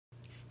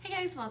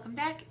guys, welcome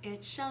back.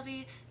 It's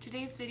Shelby.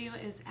 Today's video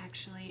is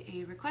actually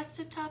a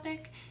requested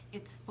topic.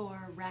 It's for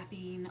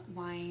wrapping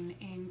wine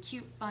in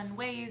cute, fun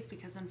ways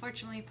because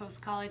unfortunately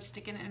post-college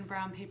sticking it in a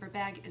brown paper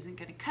bag isn't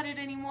going to cut it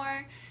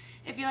anymore.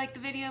 If you like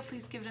the video,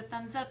 please give it a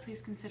thumbs up.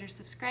 Please consider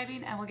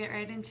subscribing and we'll get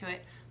right into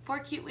it. 4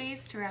 cute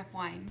ways to wrap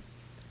wine.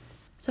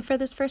 So for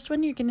this first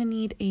one, you're going to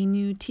need a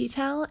new tea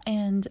towel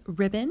and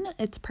ribbon.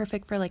 It's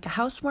perfect for like a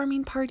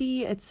housewarming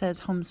party. It says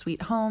home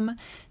sweet home.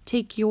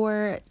 Take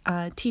your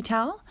tea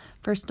towel.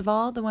 First of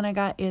all, the one I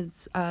got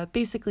is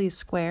basically a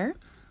square,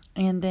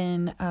 and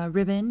then a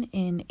ribbon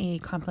in a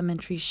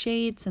complementary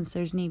shade. Since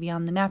there's navy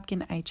on the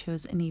napkin, I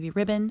chose a navy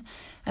ribbon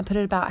and put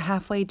it about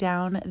halfway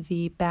down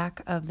the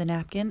back of the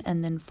napkin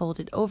and then fold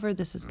it over.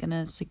 This is going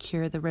to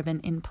secure the ribbon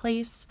in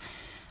place.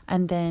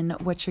 And then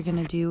what you're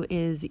going to do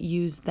is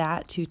use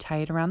that to tie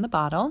it around the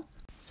bottle.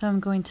 So I'm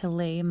going to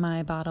lay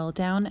my bottle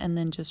down and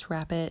then just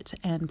wrap it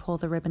and pull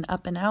the ribbon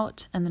up and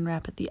out, and then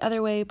wrap it the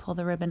other way, pull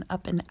the ribbon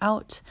up and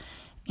out.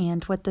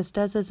 And what this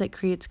does is it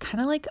creates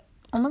kind of like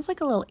almost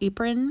like a little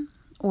apron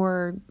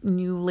or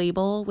new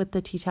label with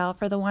the tea towel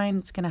for the wine.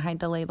 It's going to hide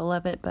the label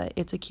of it, but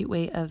it's a cute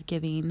way of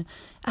giving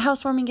a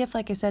housewarming gift,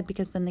 like I said,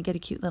 because then they get a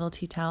cute little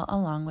tea towel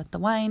along with the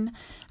wine.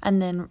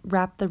 And then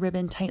wrap the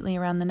ribbon tightly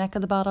around the neck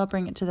of the bottle,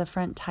 bring it to the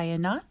front, tie a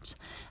knot,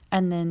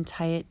 and then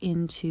tie it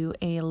into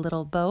a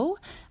little bow.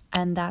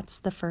 And that's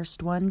the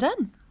first one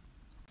done.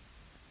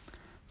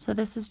 So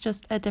this is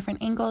just a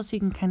different angle so you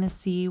can kind of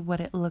see what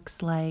it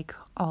looks like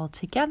all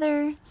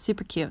together.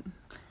 Super cute.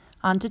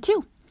 On to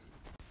 2.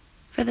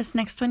 For this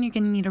next one, you're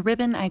going to need a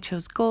ribbon. I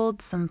chose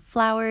gold, some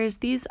flowers.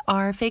 These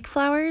are fake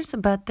flowers,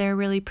 but they're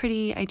really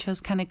pretty. I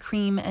chose kind of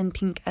cream and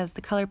pink as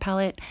the color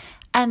palette.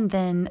 And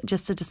then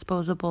just a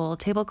disposable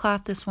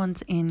tablecloth. This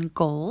one's in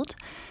gold.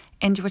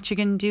 And what you're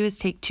going to do is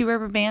take 2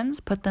 rubber bands,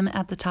 put them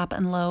at the top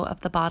and low of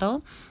the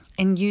bottle,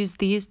 and use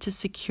these to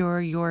secure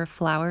your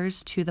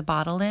flowers to the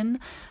bottle in.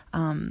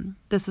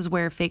 This is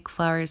where fake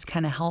flowers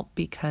kind of help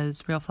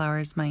because real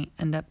flowers might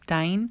end up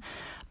dying.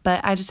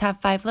 But I just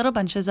have 5 little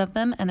bunches of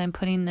them, and I'm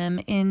putting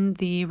them in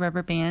the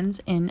rubber bands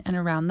in and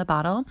around the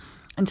bottle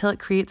until it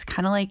creates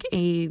kind of like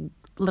a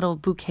little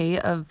bouquet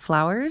of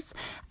flowers,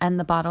 and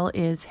the bottle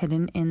is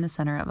hidden in the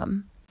center of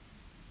them.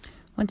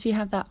 Once you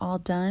have that all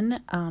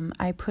done,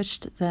 I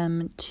pushed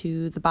them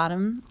to the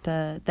bottom,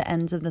 the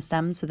ends of the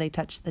stems, so they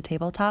touched the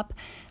tabletop,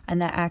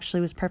 and that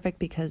actually was perfect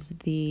because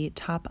the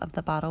top of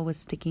the bottle was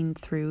sticking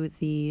through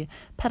the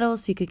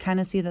petals, so you could kind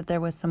of see that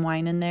there was some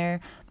wine in there.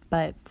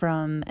 But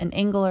from an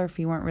angle, or if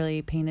you weren't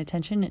really paying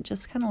attention, it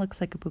just kind of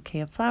looks like a bouquet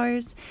of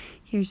flowers.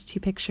 Here's 2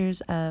 pictures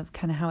of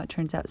kind of how it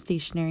turns out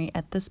stationary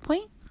at this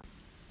point.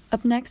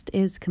 Up next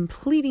is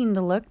completing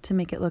the look to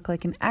make it look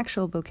like an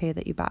actual bouquet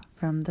that you bought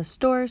from the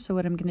store. So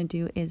what I'm going to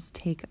do is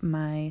take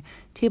my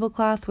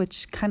tablecloth,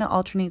 which kind of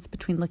alternates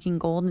between looking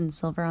gold and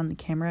silver on the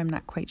camera. I'm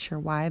not quite sure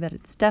why, but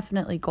it's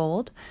definitely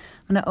gold.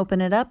 I'm going to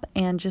open it up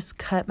and just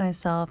cut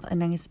myself a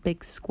nice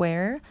big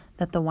square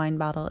that the wine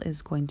bottle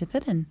is going to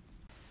fit in.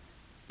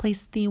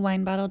 Place the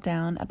wine bottle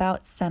down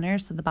about center,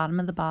 so the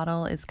bottom of the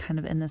bottle is kind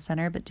of in the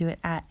center, but do it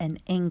at an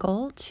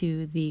angle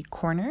to the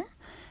corner.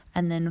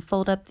 And then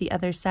fold up the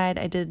other side.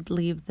 I did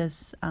leave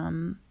this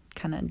kind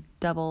of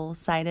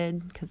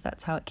double-sided because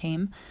that's how it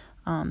came.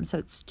 So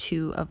it's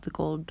 2 of the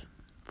gold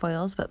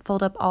foils, but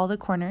fold up all the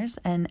corners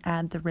and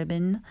add the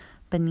ribbon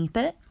beneath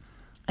it.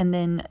 And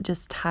then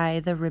just tie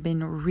the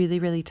ribbon really,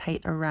 really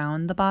tight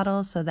around the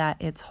bottle so that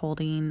it's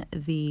holding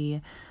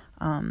the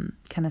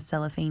kind of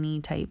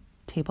cellophane-y type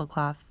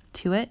tablecloth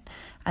to it,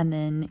 and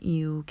then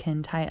you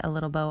can tie a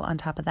little bow on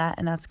top of that,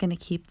 and that's going to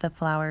keep the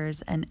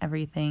flowers and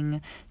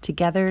everything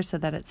together so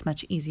that it's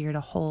much easier to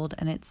hold,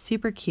 and it's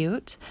super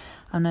cute.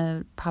 I'm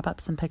going to pop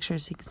up some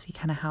pictures so you can see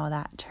kind of how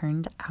that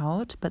turned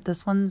out, but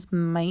this one's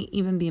might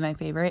even be my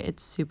favorite.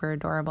 It's super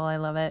adorable. I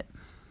love it.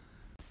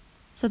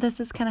 So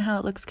this is kind of how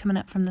it looks coming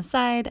up from the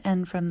side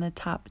and from the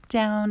top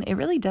down. It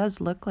really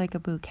does look like a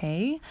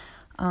bouquet,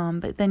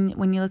 but then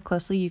when you look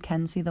closely you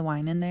can see the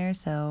wine in there,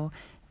 so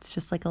it's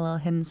just like a little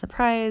hidden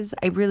surprise.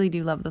 I really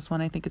do love this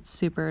one. I think it's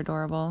super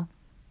adorable.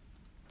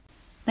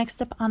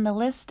 Next up on the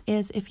list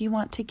is if you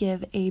want to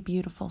give a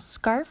beautiful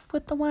scarf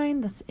with the wine.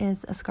 This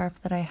is a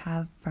scarf that I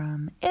have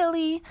from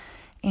Italy,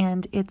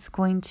 and it's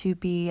going to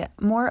be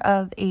more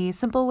of a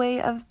simple way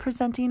of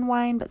presenting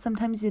wine, but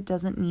sometimes it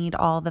doesn't need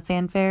all the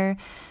fanfare.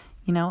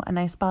 You know, a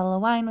nice bottle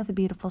of wine with a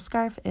beautiful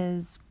scarf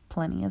is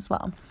plenty as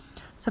well.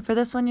 So for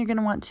this one, you're going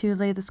to want to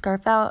lay the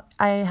scarf out.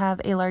 I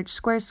have a large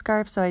square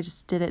scarf, so I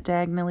just did it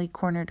diagonally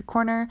corner to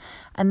corner,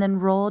 and then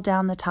roll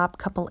down the top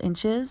couple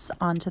inches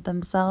onto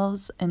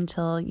themselves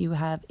until you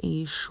have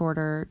a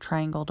shorter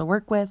triangle to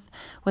work with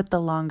the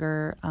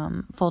longer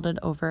folded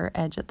over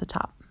edge at the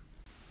top.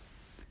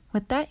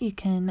 With that, you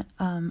can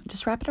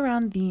just wrap it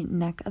around the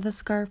neck of the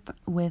scarf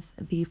with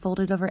the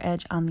folded over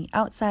edge on the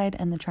outside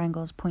and the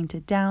triangles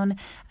pointed down,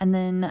 and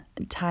then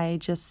tie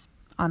just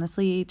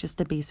honestly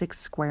just a basic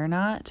square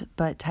knot,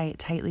 but tie it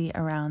tightly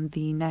around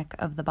the neck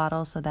of the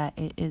bottle so that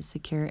it is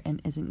secure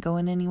and isn't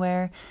going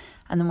anywhere.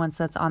 And then once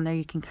that's on there,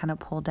 you can kind of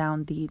pull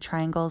down the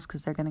triangles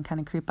because they're going to kind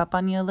of creep up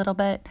on you a little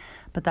bit,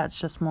 but that's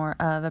just more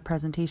of a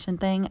presentation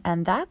thing.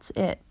 And that's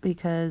it,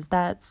 because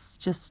that's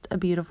just a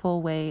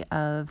beautiful way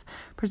of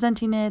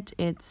presenting it.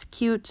 It's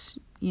cute,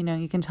 you know,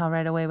 you can tell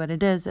right away what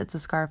it is. It's a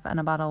scarf and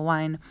a bottle of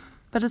wine,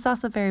 but it's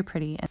also very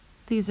pretty. And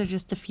these are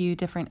just a few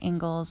different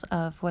angles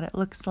of what it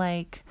looks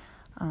like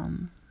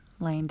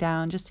laying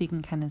down, just so you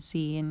can kind of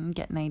see and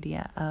get an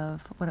idea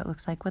of what it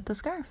looks like with the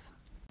scarf.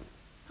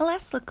 The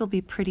last look will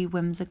be pretty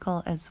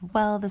whimsical as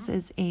well. This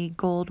is a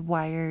gold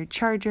wire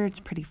charger. It's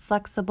pretty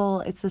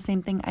flexible. It's the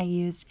same thing I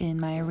used in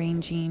my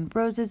arranging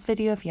roses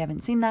video. If you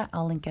haven't seen that,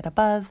 I'll link it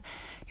above.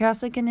 You're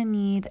also going to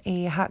need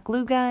a hot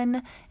glue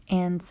gun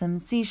and some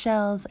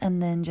seashells,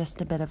 and then just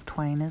a bit of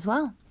twine as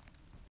well.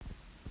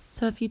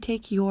 So if you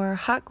take your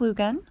hot glue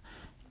gun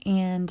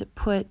and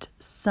put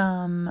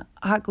some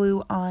hot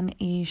glue on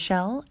a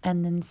shell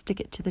and then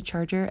stick it to the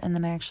charger, and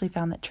then I actually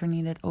found that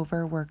turning it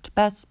over worked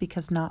best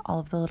because not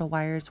all of the little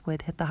wires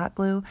would hit the hot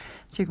glue.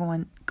 So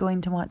you're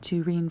going to want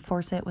to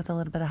reinforce it with a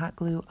little bit of hot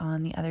glue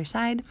on the other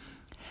side.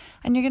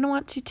 And you're going to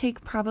want to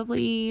take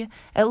probably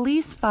at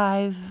least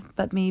 5,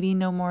 but maybe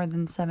no more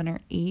than 7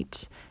 or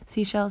 8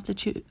 seashells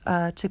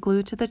to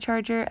glue to the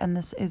charger, and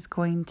this is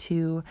going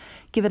to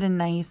give it a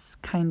nice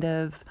kind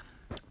of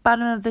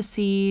bottom of the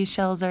sea,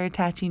 shells are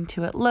attaching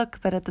to it look,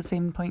 but at the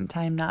same point in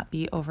time not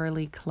be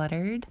overly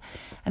cluttered.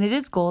 And it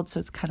is gold, so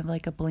it's kind of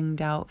like a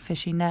blinged out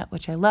fishing net,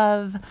 which I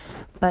love,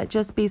 but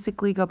just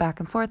basically go back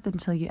and forth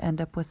until you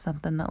end up with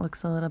something that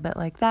looks a little bit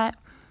like that.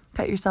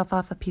 Cut yourself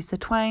off a piece of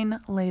twine,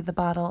 lay the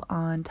bottle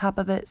on top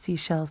of it,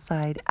 seashell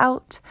side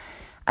out,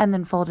 and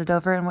then fold it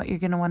over. And what you're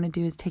going to want to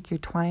do is take your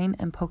twine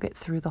and poke it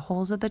through the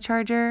holes of the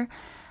charger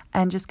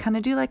and just kind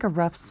of do like a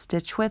rough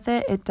stitch with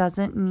it. It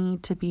doesn't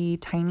need to be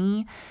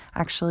tiny.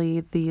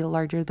 Actually, the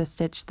larger the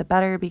stitch, the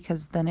better,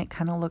 because then it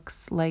kind of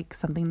looks like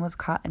something was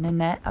caught in a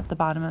net at the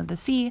bottom of the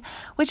sea,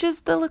 which is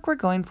the look we're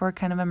going for,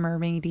 kind of a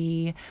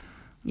mermaidy,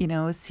 you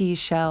know,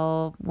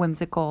 seashell,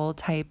 whimsical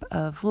type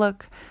of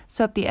look.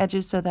 Sew up the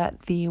edges so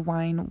that the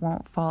wine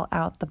won't fall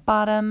out the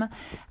bottom.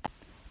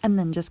 And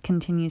then just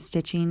continue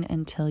stitching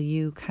until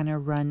you kind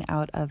of run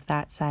out of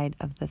that side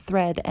of the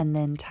thread, and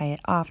then tie it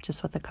off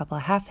just with a couple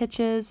of half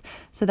hitches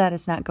so that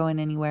it's not going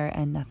anywhere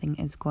and nothing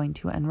is going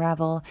to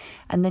unravel.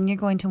 And then you're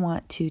going to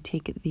want to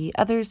take the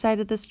other side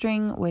of the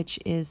string, which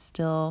is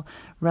still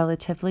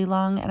relatively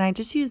long, and I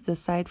just used this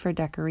side for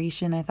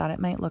decoration. I thought it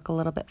might look a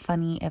little bit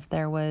funny if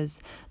there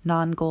was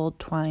non-gold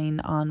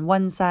twine on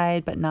one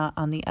side but not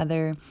on the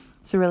other.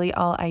 So really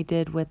all I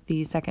did with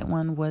the second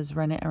one was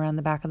run it around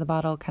the back of the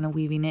bottle, kind of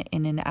weaving it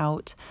in and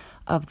out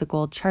of the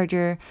gold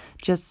charger,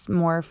 just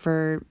more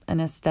for an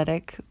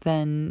aesthetic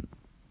than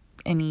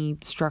any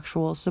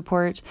structural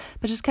support,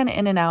 but just kind of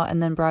in and out,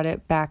 and then brought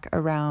it back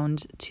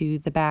around to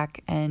the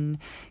back and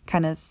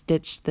kind of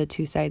stitched the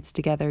two sides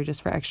together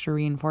just for extra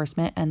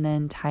reinforcement, and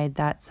then tied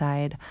that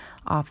side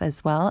off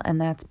as well. And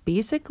that's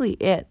basically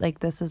it. Like,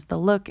 this is the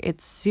look.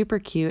 It's super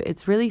cute.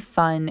 It's really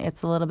fun.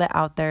 It's a little bit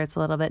out there. It's a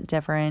little bit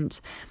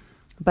different,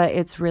 but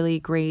it's really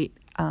great.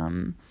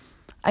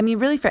 I mean,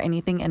 really for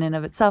anything in and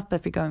of itself, but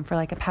if you're going for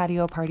like a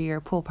patio party or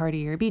a pool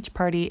party or a beach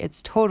party,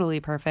 it's totally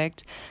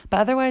perfect.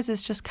 But otherwise,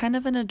 it's just kind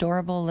of an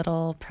adorable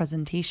little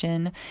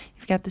presentation.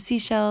 You've got the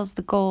seashells,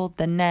 the gold,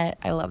 the net.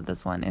 I love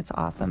this one. It's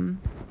awesome.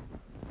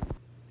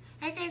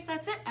 Alright guys,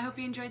 that's it. I hope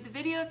you enjoyed the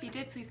video. If you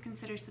did, please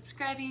consider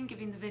subscribing,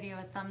 giving the video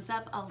a thumbs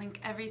up. I'll link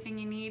everything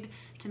you need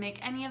to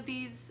make any of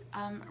these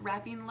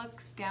wrapping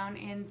looks down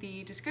in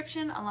the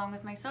description along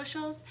with my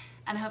socials,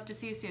 and I hope to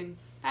see you soon.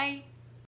 Bye!